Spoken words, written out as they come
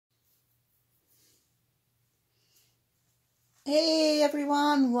Hey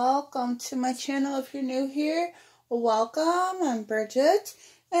everyone, welcome to my channel. If you're new here, welcome. I'm Bridget.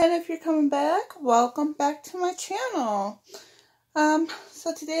 And if you're coming back, welcome back to my channel.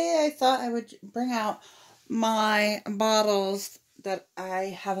 So today I thought I would bring out my bottles that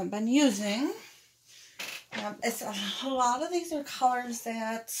I haven't been using. It's a lot of these are colors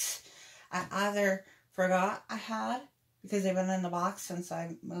that I either forgot I had because they've been in the box since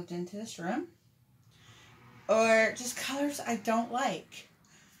I moved into this room, or just colors I don't like.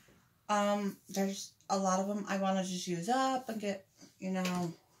 There's a lot of them I want to just use up and get,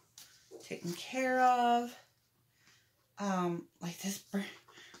 taken care of. Like this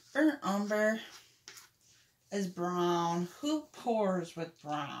burnt umber is brown. Who pours with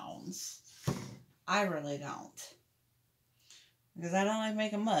browns? I really don't. Because I don't like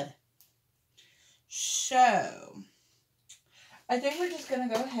making mud. So, I think we're just going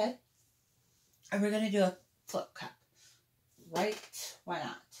to go ahead and we're going to do a flip cup. Right? Why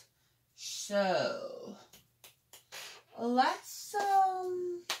not? So, let's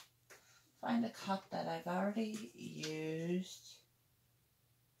find a cup that I've already used.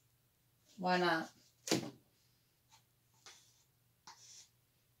 Why not?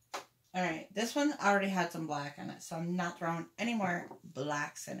 Alright, this one already had some black in it, so I'm not throwing any more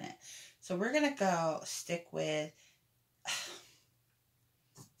blacks in it. So we're going to stick with,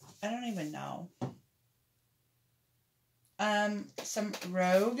 I don't even know, some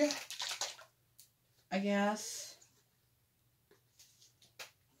Rogue, I guess.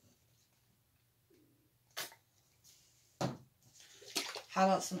 How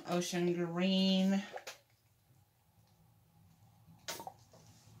about some Ocean Green?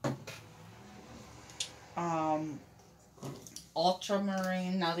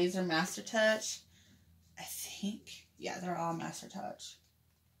 Ultramarine. Now these are Master Touch. I think, yeah, they're all Master Touch.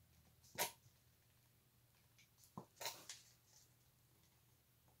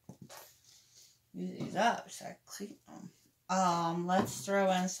 Use these up so I clean them. Let's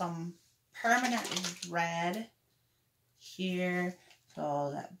throw in some permanent red here.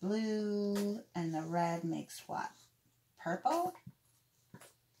 So that blue and the red makes what? Purple?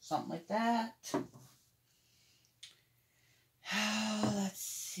 Something like that. Let's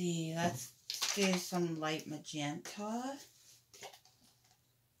see. Let's do some light magenta.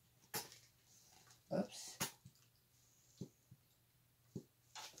 Oops.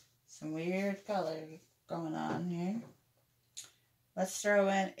 Some weird color going on here. Let's throw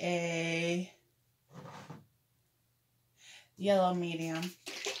in a yellow medium.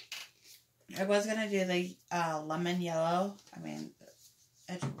 I was going to do the lemon yellow. I mean,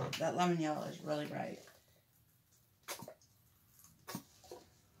 that lemon yellow is really bright.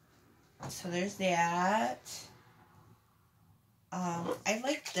 So there's that. I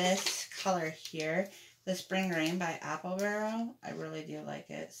like this color here. The Spring Rain by Apple Barrel. I really do like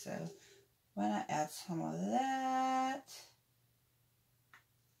it. So why not add some of that?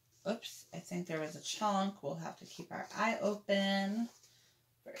 Oops, I think there was a chunk. We'll have to keep our eye open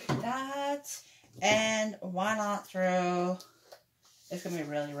for that. And why not throw, it's going to be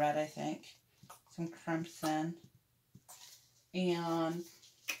really red, I think, some crimson and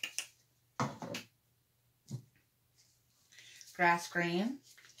grass green.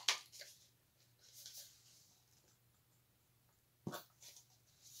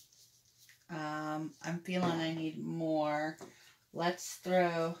 I'm feeling I need more. Let's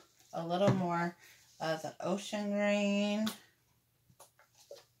throw a little more of the Ocean Green.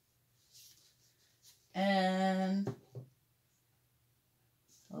 And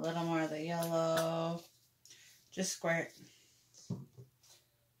a little more of the yellow. Just squirt.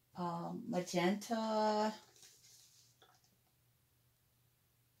 Magenta.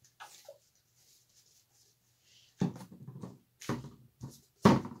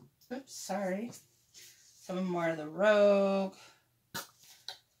 Oops, sorry. Some more of the Rogue.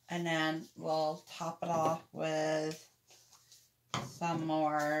 And then we'll top it off with some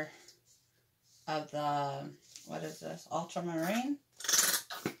more of the, what is this, Ultramarine.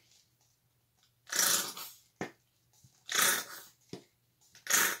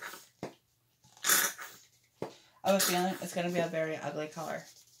 I have a feeling it's going to be a very ugly color.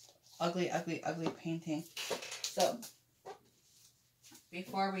 Ugly, ugly, ugly painting. So,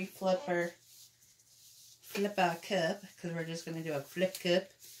 before we flip our cup, because we're just going to do a flip cup.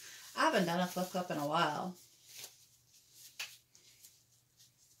 I haven't done a flip cup in a while.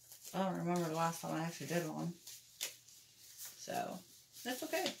 I don't remember the last time I actually did one. So, that's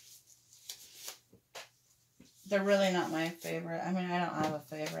okay. They're really not my favorite. I mean, I don't have a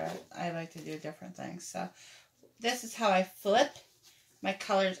favorite. I like to do different things. So, this is how I flip my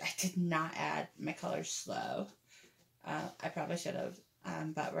colors. I did not add my colors slow. I probably should have.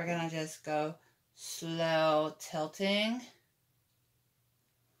 But we're going to just go slow tilting.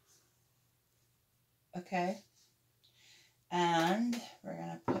 Okay. And we're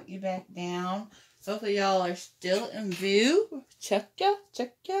going to put you back down. So hopefully y'all are still in view. Check ya.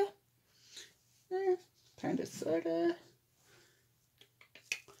 Kind of, sort of.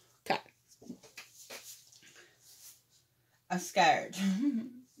 Okay. I'm scared.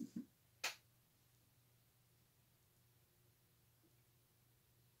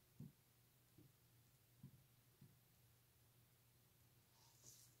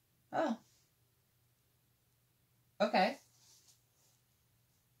 Oh. Okay.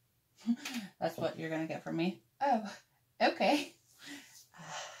 That's what you're going to get from me. Oh, okay.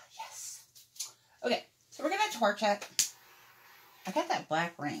 Yes. Okay, so we're going to torch it. I got that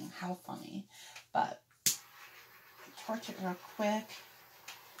black ring. How funny. But torch it real quick.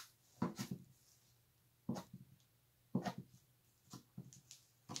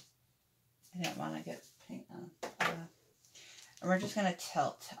 I didn't want to get paint on. And we're just going to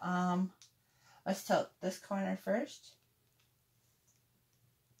tilt. Let's tilt this corner first.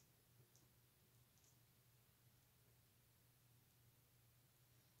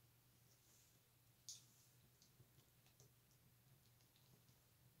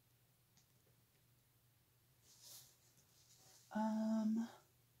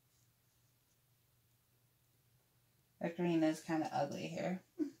 The green is kind of ugly here.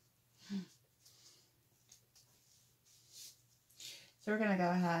 So we're going to go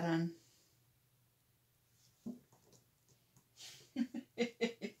ahead and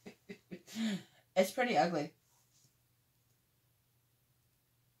it's pretty ugly.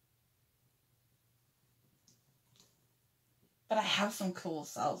 But I have some cool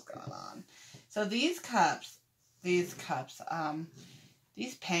cells going on. So these cups, these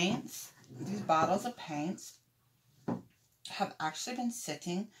paints, these bottles of paints have actually been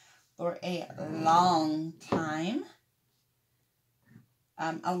sitting for a long time.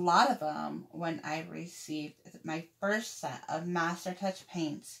 A lot of them, when I received my first set of Master Touch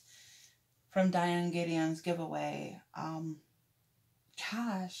paints from Diane Gideon's giveaway,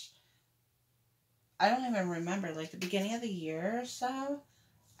 gosh, I don't even remember, like the beginning of the year or so.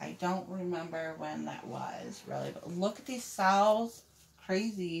 I don't remember when that was, really. But look at these cells.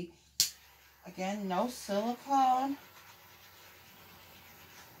 Crazy. Again, no silicone.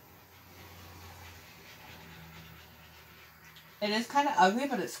 It is kind of ugly,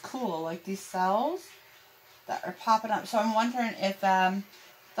 but it's cool. Like these cells that are popping up. So I'm wondering if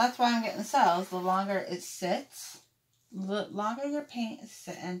that's why I'm getting cells. The longer it sits, the longer your paint is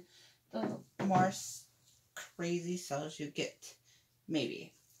sitting, the more crazy cells you get.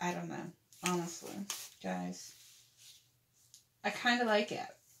 Maybe. I don't know. Honestly, guys. I kind of like it.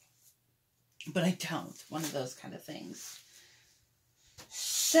 But I don't. One of those kind of things.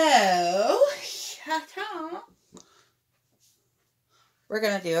 So, we're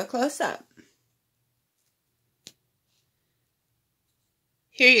going to do a close-up.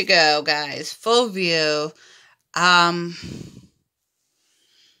 Here you go, guys. Full view. I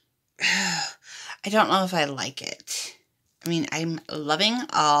don't know if I like it. I mean, I'm loving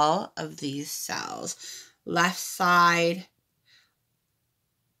all of these cells. Left side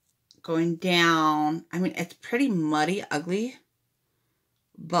going down. I mean, it's pretty muddy, ugly.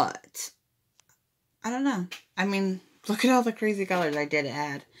 But I don't know. I mean, look at all the crazy colors I did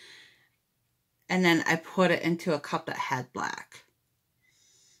add. And then I put it into a cup that had black.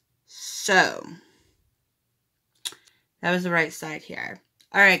 So, that was the right side here.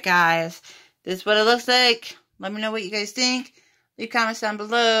 Alright, guys. This is what it looks like. Let me know what you guys think. Leave comments down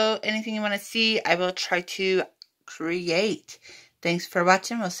below. Anything you want to see, I will try to create. Thanks for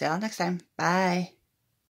watching. We'll see y'all next time. Bye.